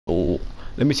Oh,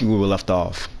 let me see where we left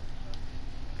off.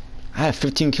 I had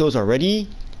 15 kills already?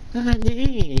 I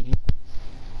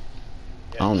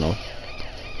don't know.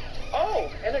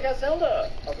 Oh, and I got Zelda.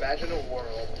 Imagine a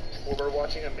world where we're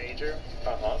watching a major,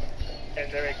 and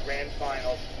they're at grand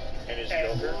finals, and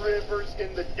River's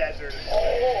in the desert.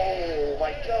 Oh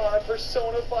my God!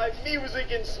 Persona 5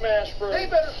 music in Smash Bros. They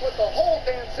better put the whole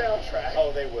damn soundtrack.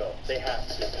 Oh, they will. They have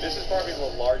to. This is probably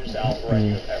the largest album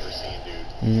I've ever seen,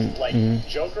 dude. Like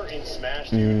Joker in Smash,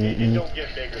 dude. It don't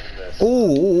get bigger than this.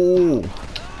 Ooh.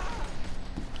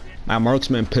 My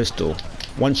marksman pistol.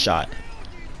 1 shot.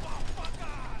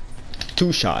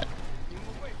 2 shot.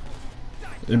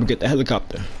 Let me get the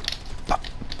helicopter. Bah,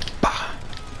 bah.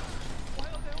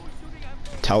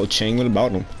 Tao Chang, what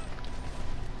about him?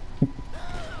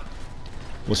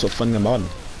 What's so funny about him?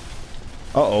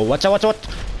 Uh-oh, watch out, watch out.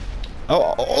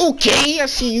 Oh, okay, I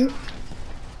see you.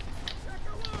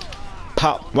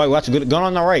 Pop, wait, watch, good, gun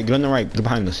on the right, get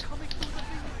behind us.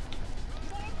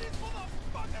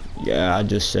 Yeah, I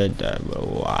just said that, bro.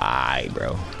 Why,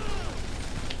 bro?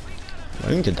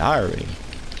 I need to die already.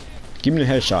 Give me the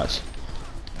headshots.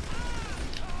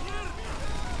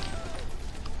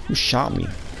 Who shot me?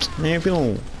 Man, if you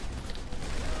don't...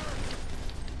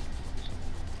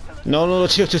 No,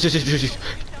 chill.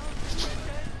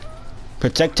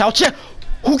 Protect Tao Chen!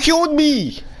 Who killed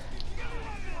me?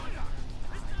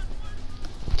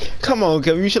 Come on,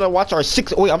 Kevin, you should have watched our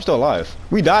 6... Oh, wait, I'm still alive.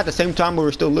 We died at the same time, but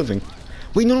we're still living.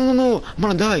 Wait, no, I'm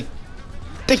gonna die.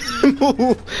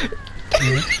 Move.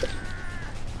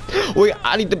 Wait,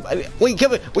 I need to... Wait,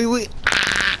 Kevin, wait.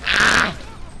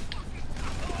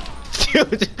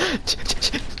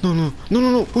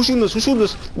 No. Who's shooting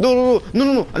us? No.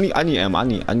 I need ammo.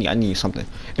 I need something.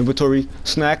 Inventory,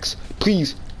 snacks,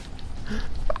 please.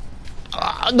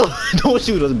 No, don't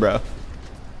shoot us, bro.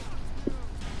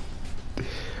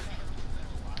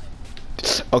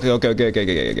 Okay.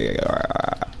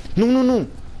 No.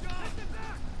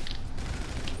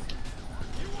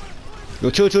 Yo,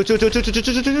 chill.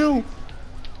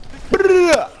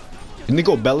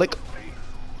 Nico Bellic.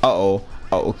 Uh-oh.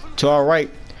 To our right.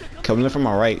 Coming in from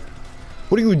our right.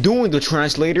 What are you doing, the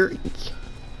translator?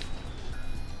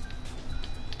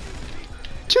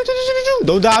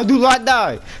 Don't die. Do not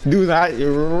die. Do not.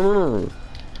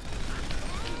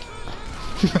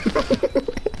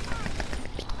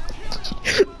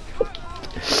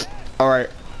 Alright.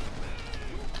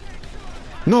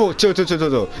 No, chill.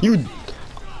 You...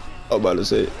 I'm about to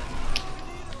say it.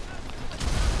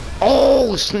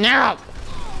 Oh, snap!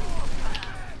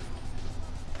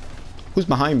 Who's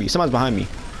behind me? Someone's behind me.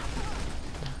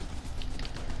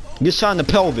 Get shot in the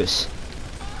pelvis.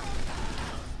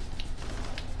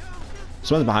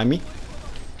 Someone's behind me.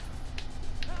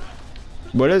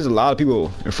 But there's a lot of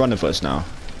people in front of us now.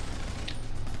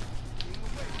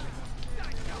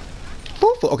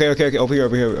 Oof. Okay. Over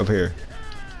here.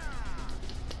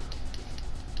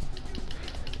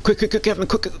 Quick, Kevin,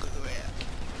 quick.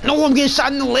 No, I'm getting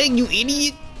shot in the leg, you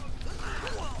idiot.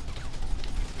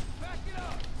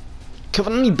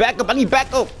 Kevin, I need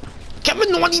backup.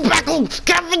 Kevin, no, I need backup.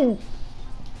 Kevin.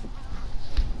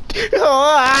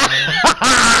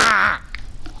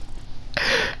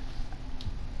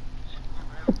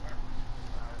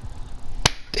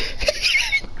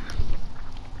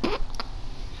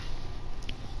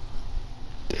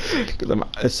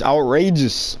 It's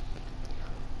outrageous.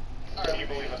 Can you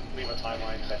believe a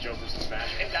timeline that Joker's in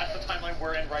Smash? And that's the timeline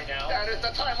we're in right now? That is the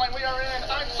timeline we are in!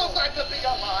 I'm so glad to be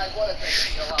alive! What a thing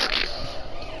to be alive!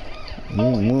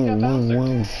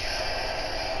 Move.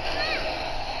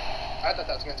 I thought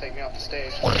that was gonna take me off the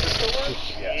stage. Does it still work?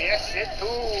 Yeah. Yes, it do!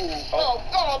 Oh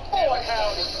boy!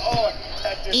 Howdy! Oh,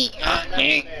 that just...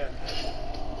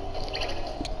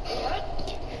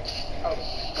 Oh,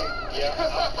 yeah.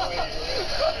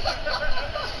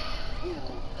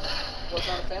 Was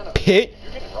not a fan of Pit.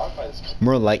 You're getting rocked by this.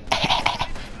 More like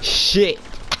shit.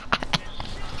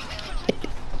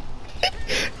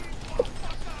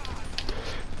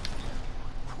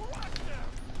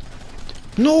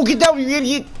 No, get down, you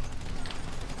idiot.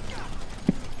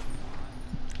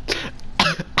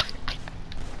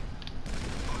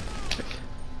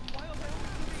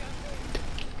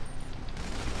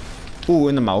 Ooh,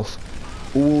 in the mouth.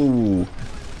 Ooh.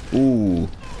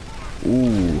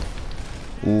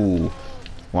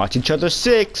 Watch each other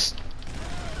 6.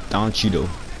 Don Cheeto.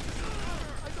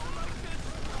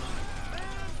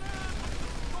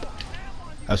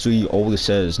 That's what he always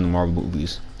says in the Marvel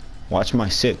movies. Watch my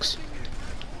 6.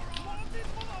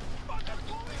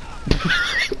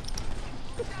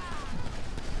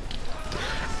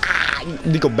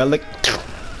 Nico Bellic.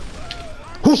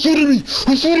 Who's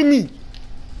shooting me?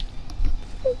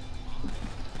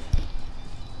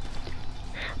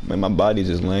 Man, my body's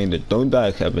just laying there. Don't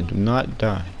die, Kevin. Do not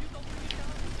die.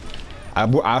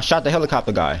 I shot the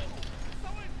helicopter guy.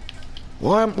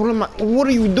 What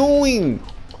are you doing?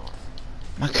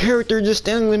 My character just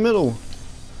standing in the middle.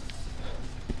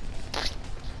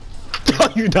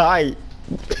 Oh, you died.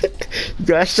 You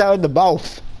got shot in the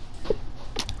mouth.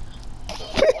 I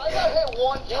got hit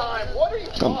one time. What are you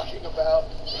talking about?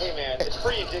 Hey man, it's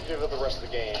pretty indicative of the rest of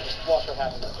the game. Just watch what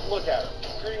happens. Look at her.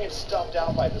 You're getting stuffed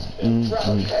out by this bitch.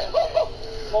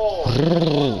 Oh,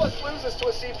 one of us loses to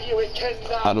a CPU. It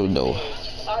cannot. I don't know.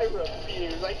 I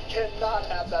refuse. I cannot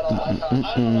have that on my time.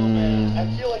 I don't know, man.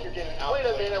 I feel like you're getting out. Wait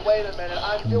a minute.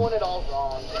 I'm doing it all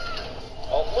wrong.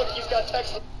 Oh, look, he's got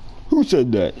text. Who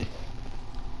said that?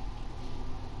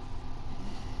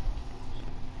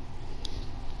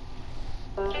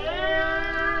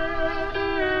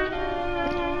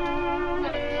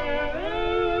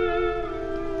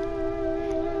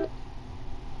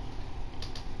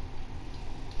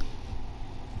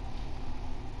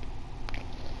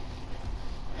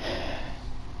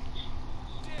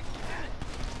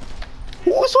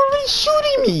 Who's already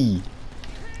shooting me?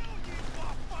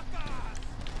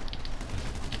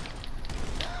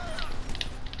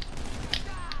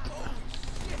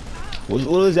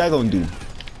 What is that gonna do?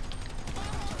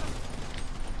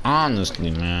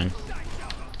 Honestly, man.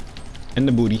 In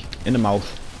the booty, in the mouth.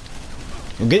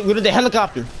 Get rid of the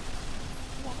helicopter.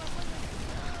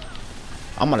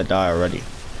 I'm gonna die already.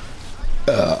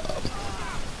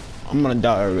 I'm gonna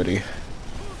die already.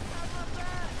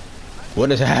 What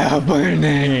is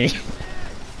happening?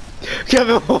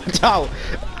 Kevin, watch out!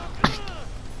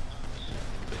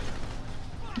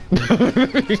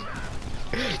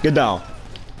 Get down.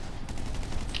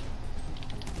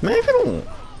 Man, if you don't.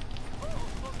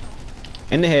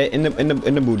 In the head, in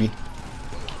the booty.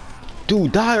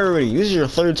 Dude, die already. This is your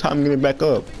third time getting back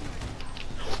up.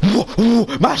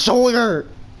 My shoulder!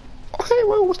 Okay,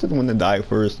 well, what's the one that died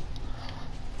first?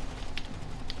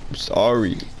 I'm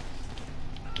sorry.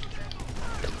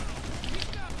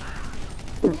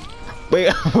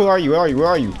 Wait, where are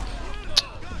you?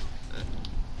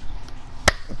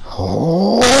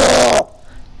 Oh!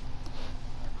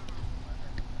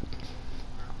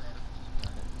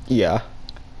 Yeah.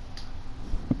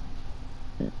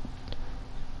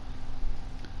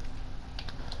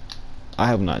 I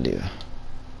have no idea.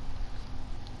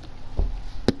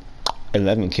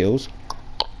 11 kills.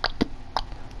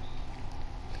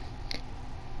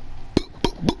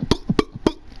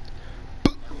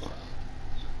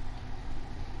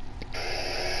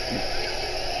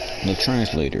 The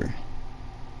translator.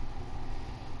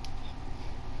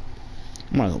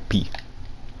 I'm gonna go pee.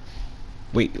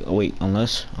 Wait,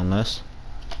 unless.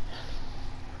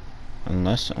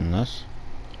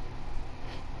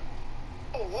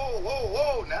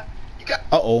 Whoa, now you got.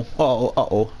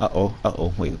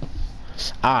 Wait.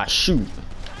 Ah, shoot.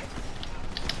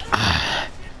 Ah.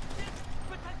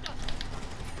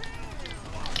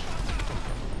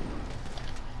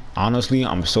 Honestly,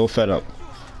 I'm so fed up.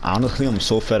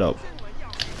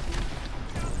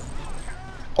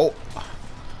 Oh,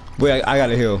 wait, I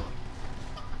gotta heal.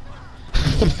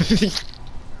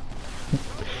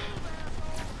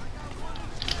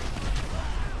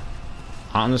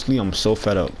 Honestly, I'm so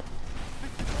fed up.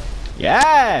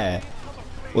 Yeah.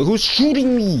 Wait, who's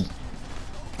shooting me?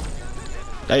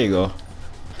 There you go.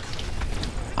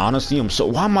 Honestly,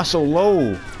 why am I so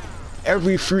low?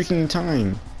 Every freaking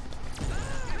time.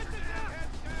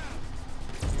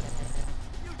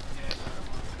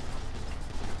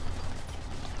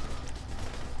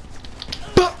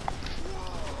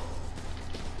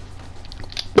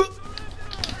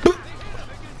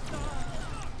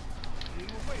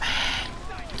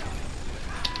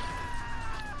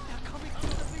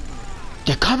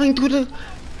 They're coming through the.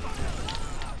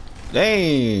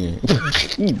 Dang.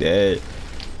 He dead.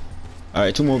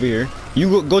 Alright, 2 more over here.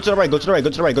 You go to the right, go to the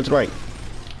right.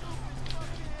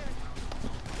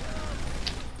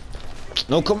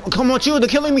 No, come on, you, they're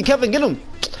killing me, Kevin, get him.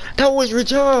 That was your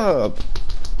job.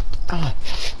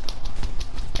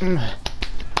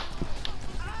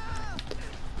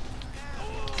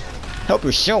 Help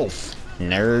yourself,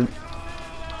 nerd.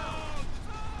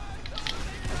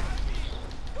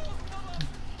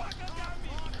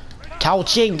 Tao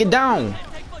Ching, get down!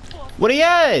 What are you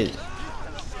at?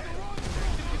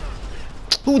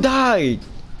 Who died?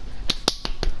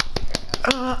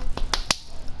 I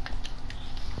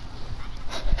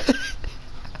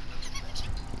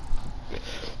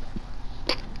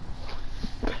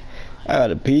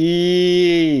gotta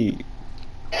pee.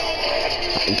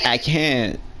 I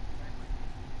can't.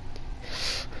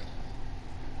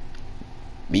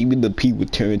 Maybe the pee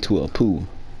would turn into a poo.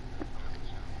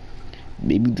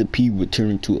 Maybe the pee would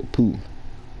turn into a poo.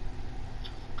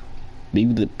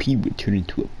 Maybe the pee would turn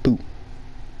into a poo.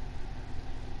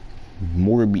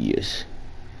 Morbius.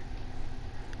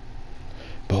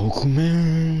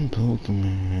 Pokemon,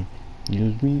 Pokemon.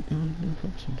 Use me on the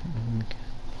first time.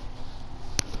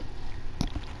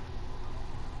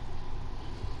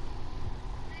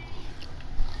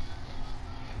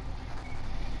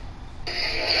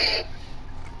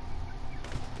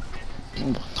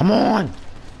 Come on!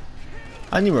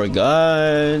 I need more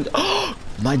gun.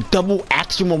 My double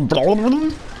axial.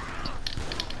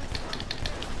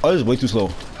 Oh, this is way too slow.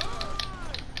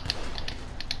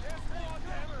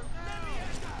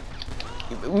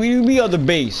 We are the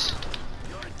base.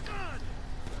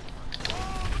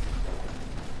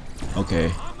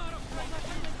 Okay.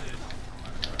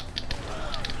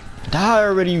 Die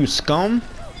already, you scum.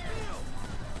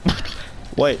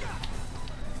 Wait.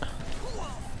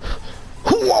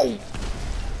 Whoa!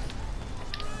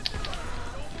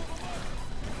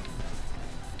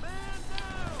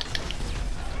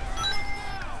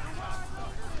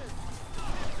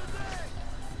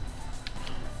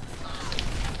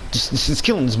 Just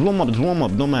kill him, just blow him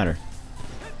up, don't matter.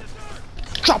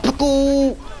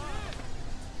 Tropical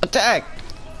attack!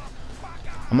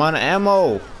 I'm out of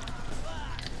ammo.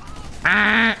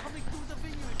 Ah!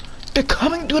 They're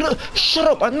coming through the. Shut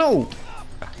up, I know!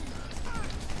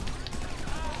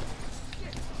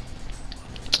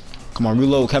 Come on,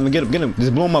 reload, Kevin, get him,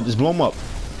 just blow him up,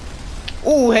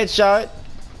 Ooh, headshot!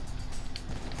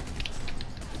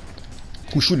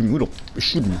 Who's shooting me? Who the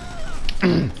shooting me?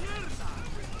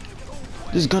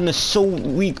 This gun is so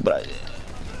weak, but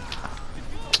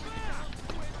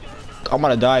I'm about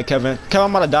to die, Kevin. I'm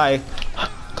about to die.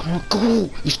 Come on, go!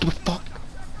 You stupid fuck!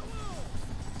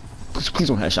 Please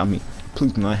don't headshot me.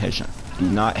 Please do not headshot. Do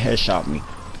not headshot me.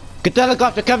 Get the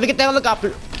helicopter, Kevin. Get the helicopter.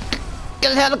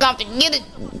 Get the helicopter. Get it.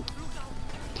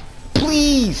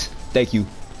 Please. Thank you.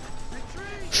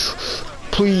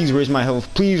 Please raise my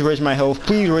health. Please raise my health.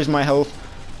 Please raise my health.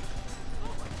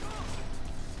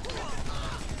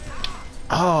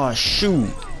 Oh, shoot.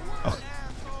 Okay.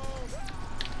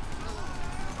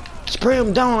 Spray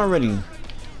him down already.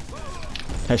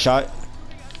 Headshot.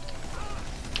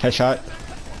 Headshot.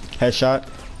 Headshot.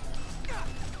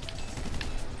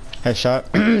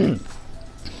 Headshot.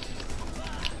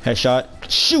 Headshot.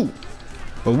 Shoot.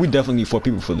 But we definitely need 4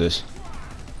 people for this.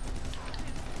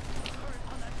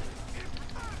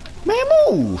 Man,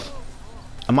 move.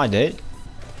 Am I dead?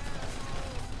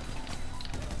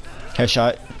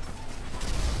 Headshot.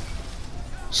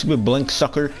 Stupid blink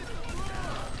sucker.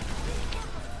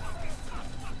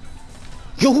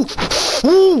 Yo!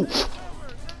 Ooh!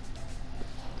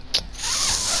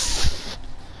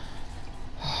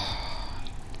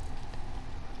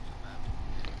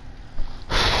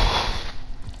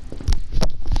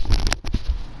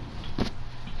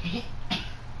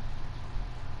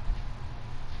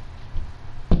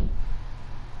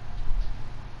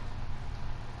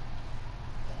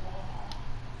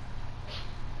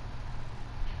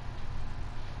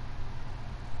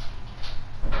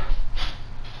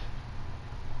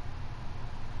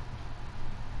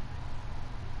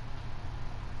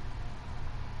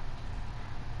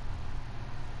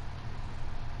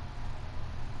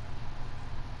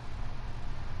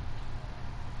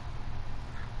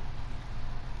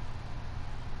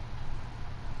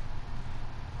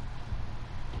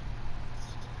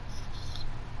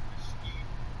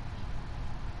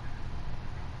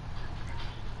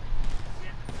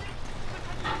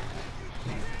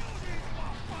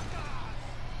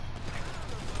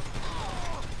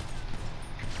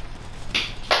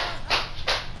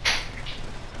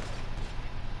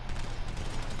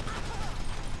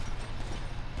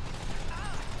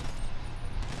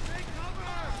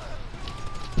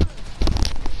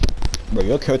 Bro,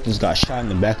 your character's got shot in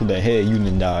the back of the head, you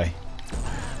didn't die.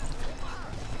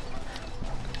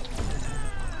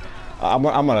 I'm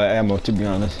out of ammo, to be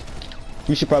honest.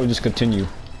 We should probably just continue.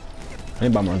 I need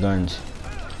to buy more guns.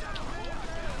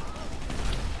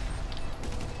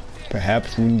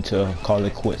 Perhaps we need to call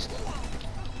it quits.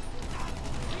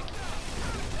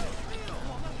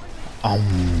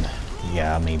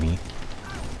 Yeah, maybe.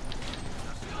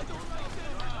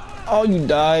 Oh, you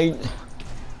died.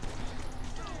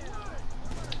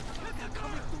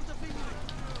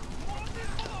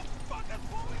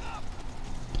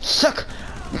 Suck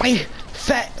my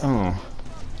fat. Oh.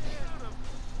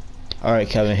 Alright,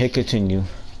 Kevin, hit continue.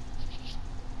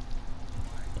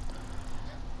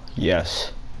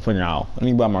 Yes, for now. Let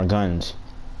me buy more guns.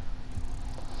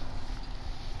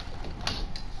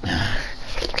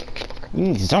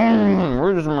 Where's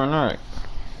my knife?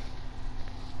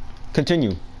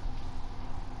 Continue.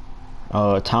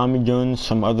 Tommy gun,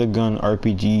 some other gun,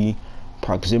 RPG,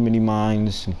 proximity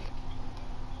mines,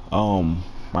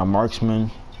 my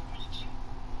marksman.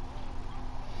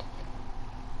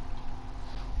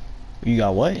 You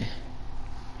got what?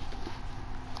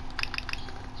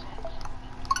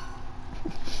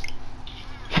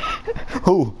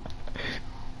 Who?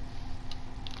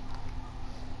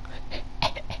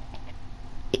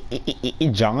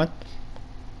 John? I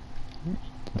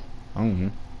don't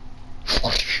know.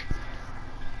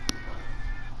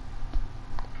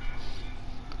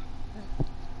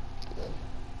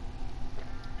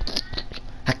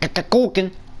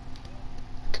 Cooking.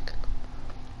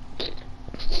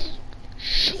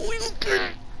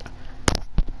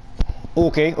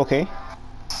 Okay, okay.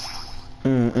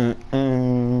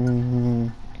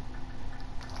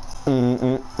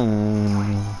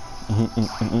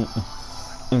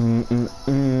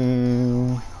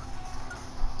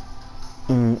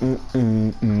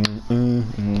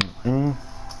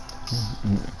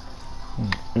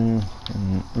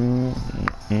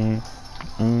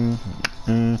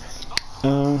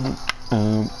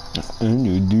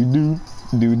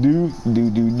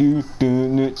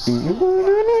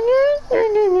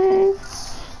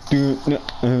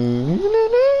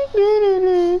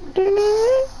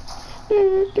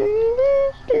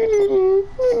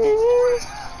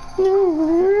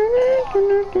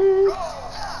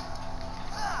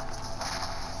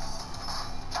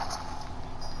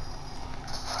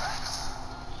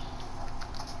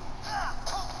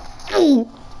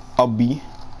 A B.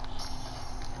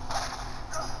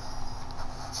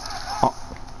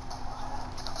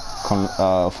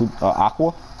 Food,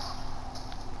 Aqua?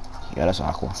 Yeah, that's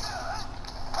Aqua.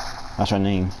 That's her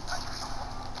name.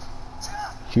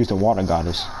 She's the water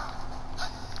goddess.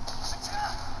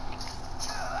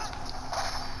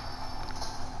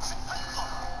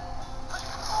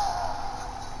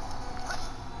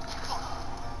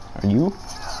 Are you?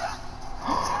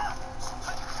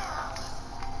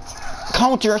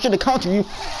 Counter! I should have countered you.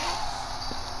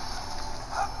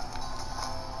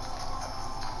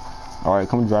 Alright,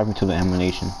 come drive me to the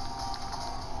ammunition.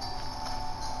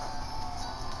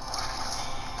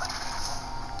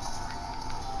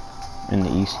 In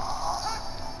the east.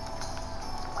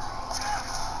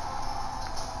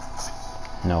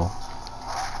 No.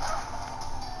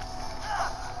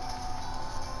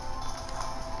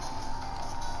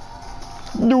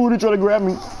 Dude, they try to grab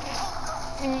me.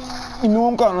 You know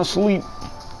I'm kind of asleep.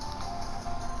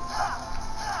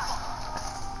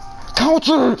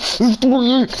 Counter!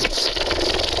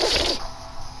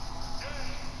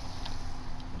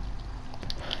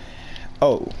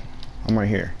 Oh, I'm right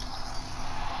here.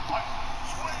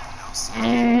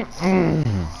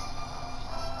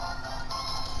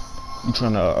 You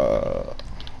trying to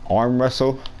arm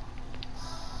wrestle?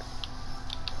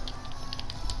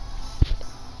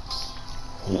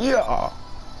 Yeah.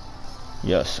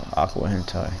 Yes, Aqua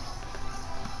Hentai.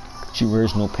 She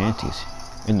wears no panties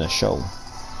in the show.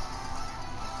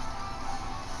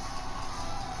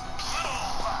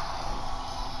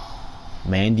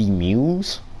 Mandy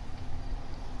Muse?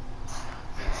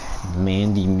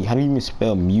 Mandy, how do you even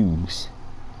spell Muse?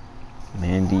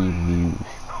 Mandy Muse.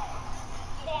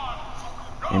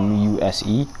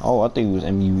 M-U-S-E? Oh, I think it was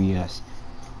M-U-E-S.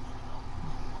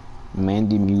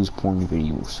 Mandy Muse porn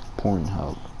videos.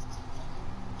 Pornhub.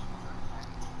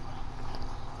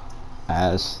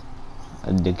 As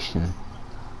addiction.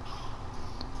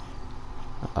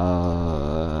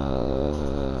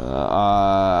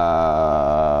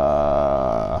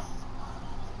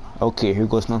 Okay, here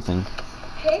goes nothing.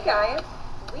 Hey guys,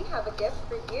 we have a gift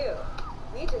for you.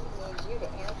 We just need you to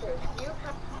answer a few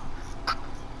questions.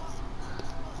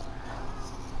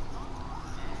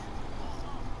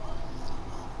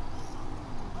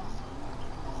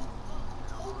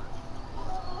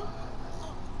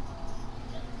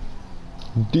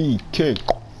 DK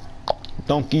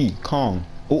Donkey Kong.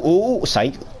 Oh,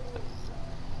 psych.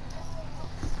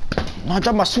 No, I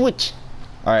dropped my switch.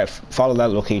 Alright, follow that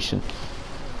location.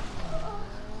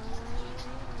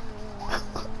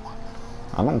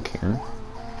 I don't care.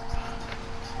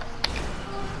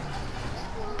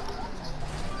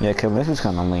 Yeah, Kevin, this is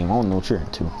kind of lame. I don't know what you're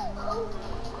into.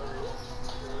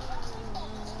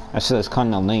 I said it's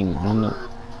kind of lame. I don't know.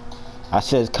 I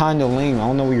said it's kind of lame. I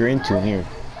don't know what you're into here.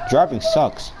 Driving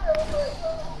sucks.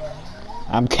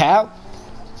 I'm Cap.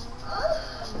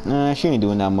 Nah, she ain't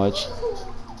doing that much.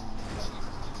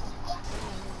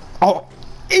 Oh,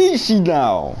 is she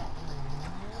now?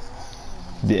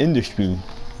 The industry.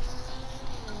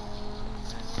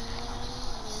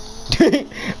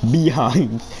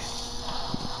 Behind.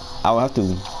 I will have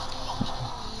to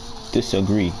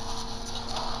disagree.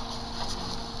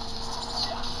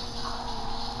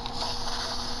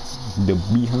 the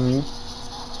behind.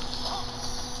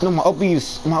 No, my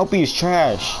up is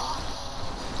trash.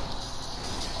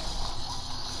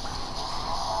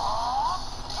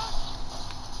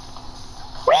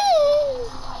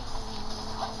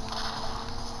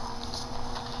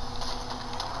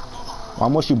 Why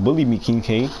must you bully me, King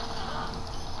K?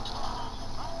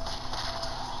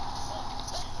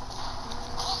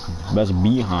 Best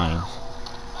behinds.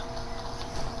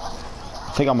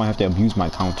 I think I might have to abuse my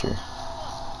counter.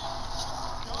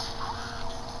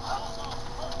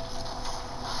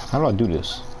 How do I do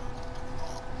this?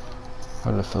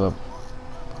 How do I fill up?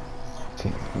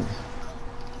 Okay.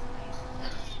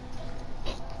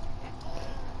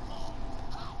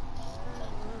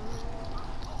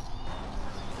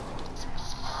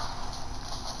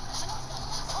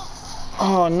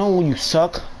 Oh no, you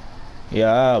suck.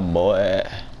 Yeah, boy.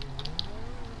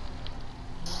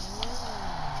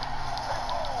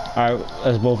 Alright,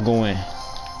 let's both go in.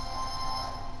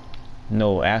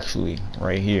 No, actually,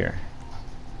 right here.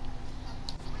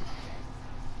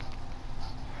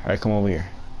 Alright, come over here.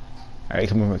 Alright,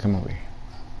 come over here.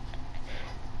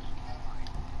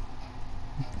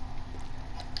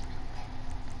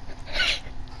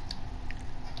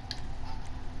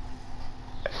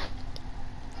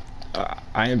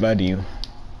 I invited you.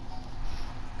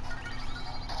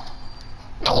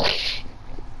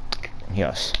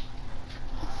 Yes.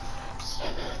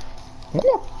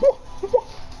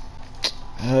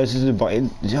 This is about it.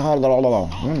 I don't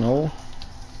know.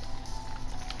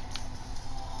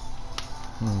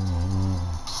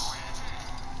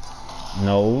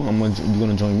 No, you're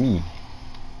gonna join me.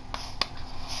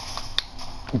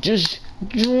 Just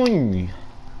join me.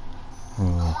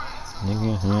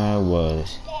 Nigga, I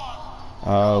was.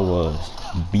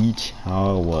 Beach,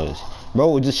 how I was.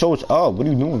 Bro, it just shows up. What are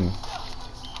you doing?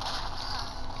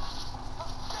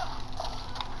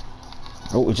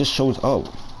 Oh, it just shows up.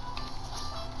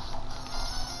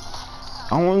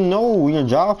 I don't know. Your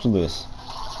jobs list.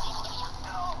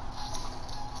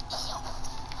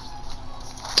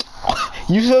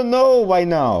 You should know by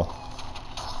now.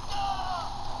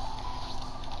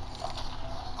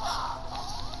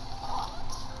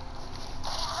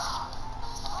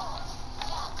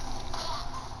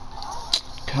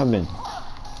 Kevin,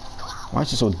 why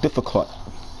is it so difficult?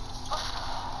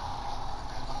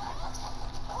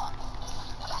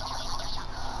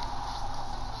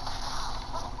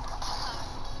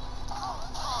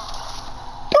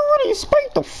 Don't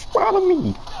spite the f out of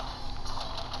me.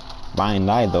 By and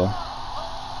die though.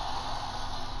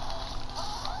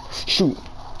 Shoot.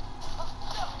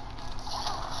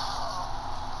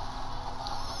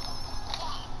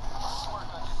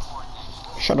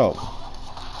 Shut up.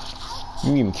 You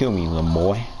didn't even kill me, little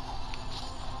boy.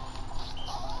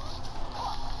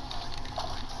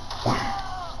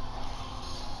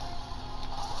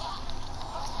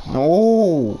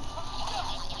 No.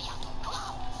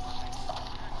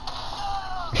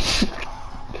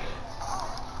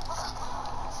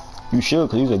 You should,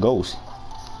 cause he's a ghost.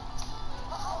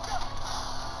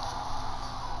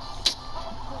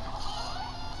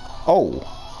 Oh,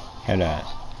 head ass.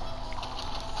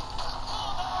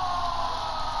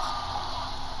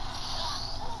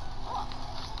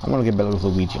 I want to get better with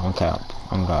Luigi on cap.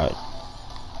 On God.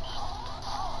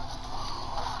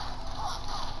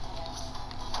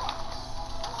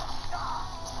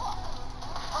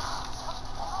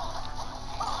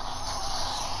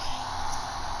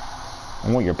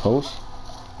 I want your post.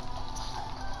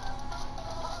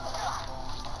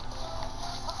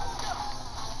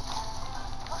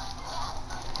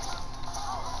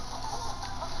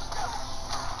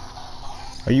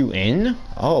 Are you in?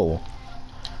 Oh.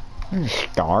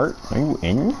 Start? Are you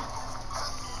in? You're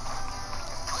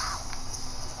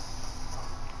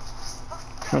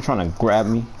not trying to grab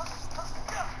me.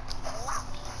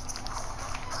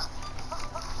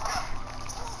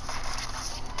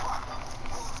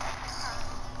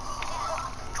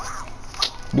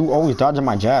 Dude always dodging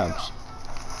my jabs.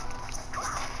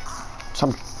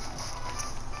 Some.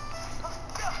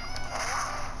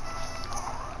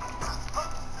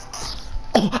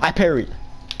 Oh, I parried.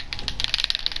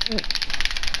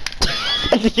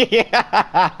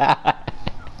 Yeah.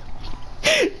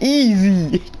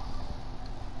 Easy.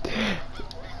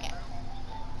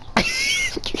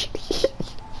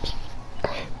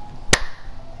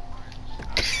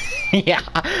 Yeah.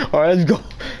 All right, let's go.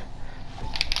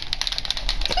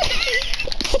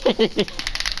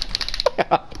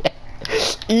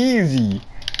 Easy.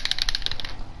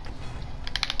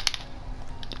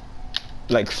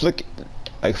 Like flick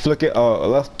it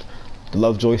left, the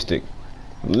left joystick.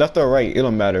 Left or right, it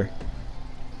don't matter.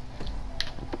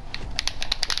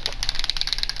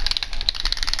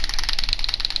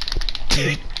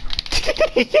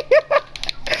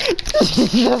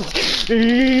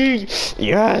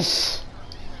 Yes.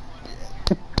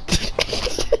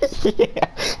 Yeah.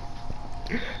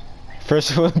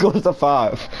 First one goes to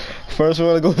 5. First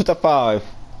one goes to 5.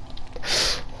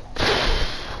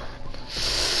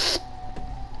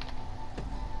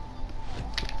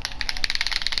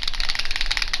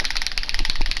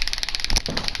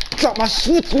 Got my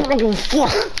switch,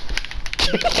 fuck.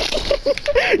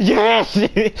 Yes.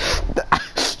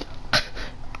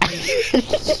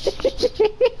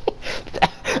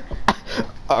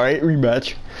 All right,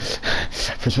 rematch.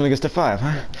 First one gets to 5,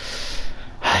 huh?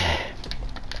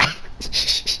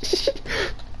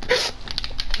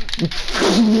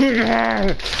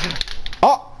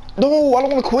 Oh no! I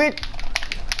don't want to quit.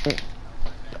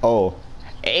 Oh,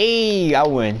 hey, I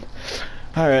win.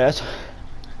 All right, that's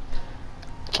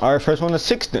all right. First one to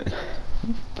 6 then.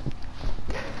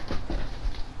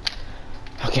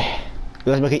 Okay,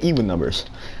 let's make it even numbers.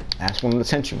 Last one of the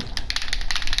century.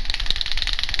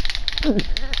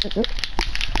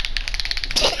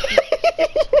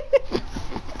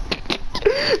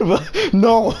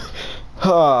 No.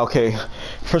 Oh, okay.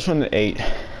 First one to 8.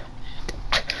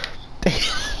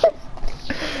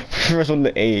 First one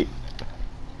to 8.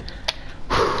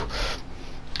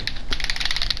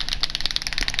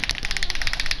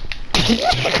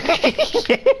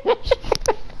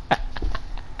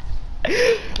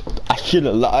 I shit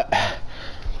a lot.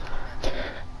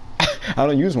 I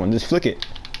don't use one, just flick it.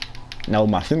 Now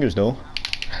with my fingers though.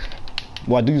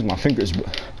 Well, I do use my fingers,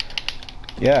 but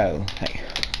yeah. Hey.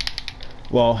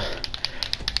 Well.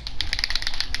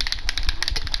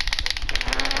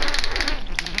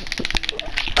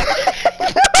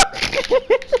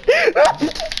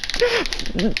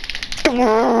 Come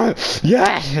on!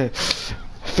 Yeah!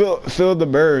 Fill the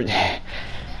bird.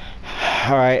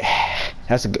 Alright.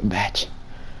 That's a good match.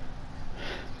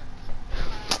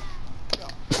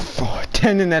 4,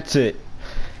 10 and that's it.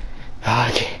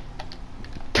 Okay.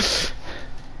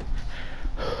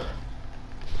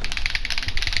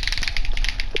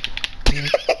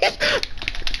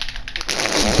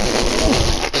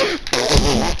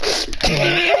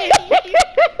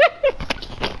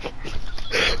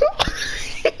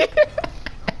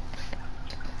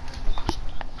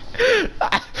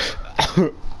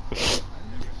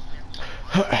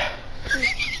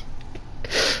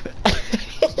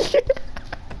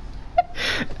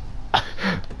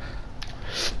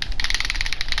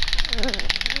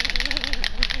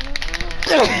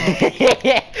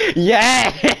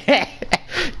 Yeah.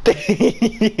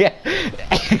 Yeah.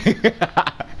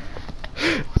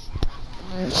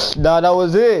 Nah, that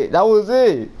was it. That was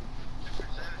it.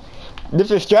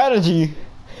 Different strategy.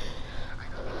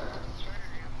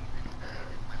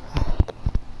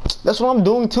 That's what I'm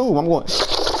doing too. I'm going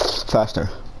faster.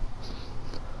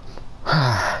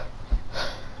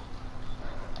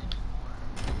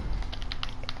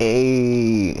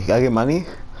 Hey, gotta get money?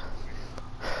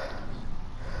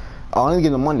 I don't get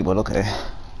the money, but okay.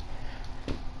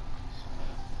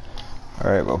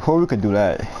 Alright, before we could do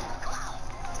that,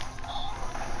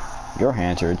 your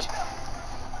hands hurt.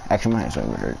 Actually, my hands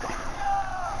don't hurt.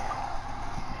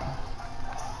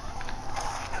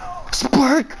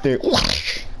 Spark! There.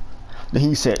 Then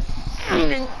he said,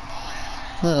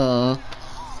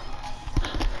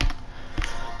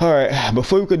 Alright,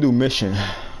 before we could do mission,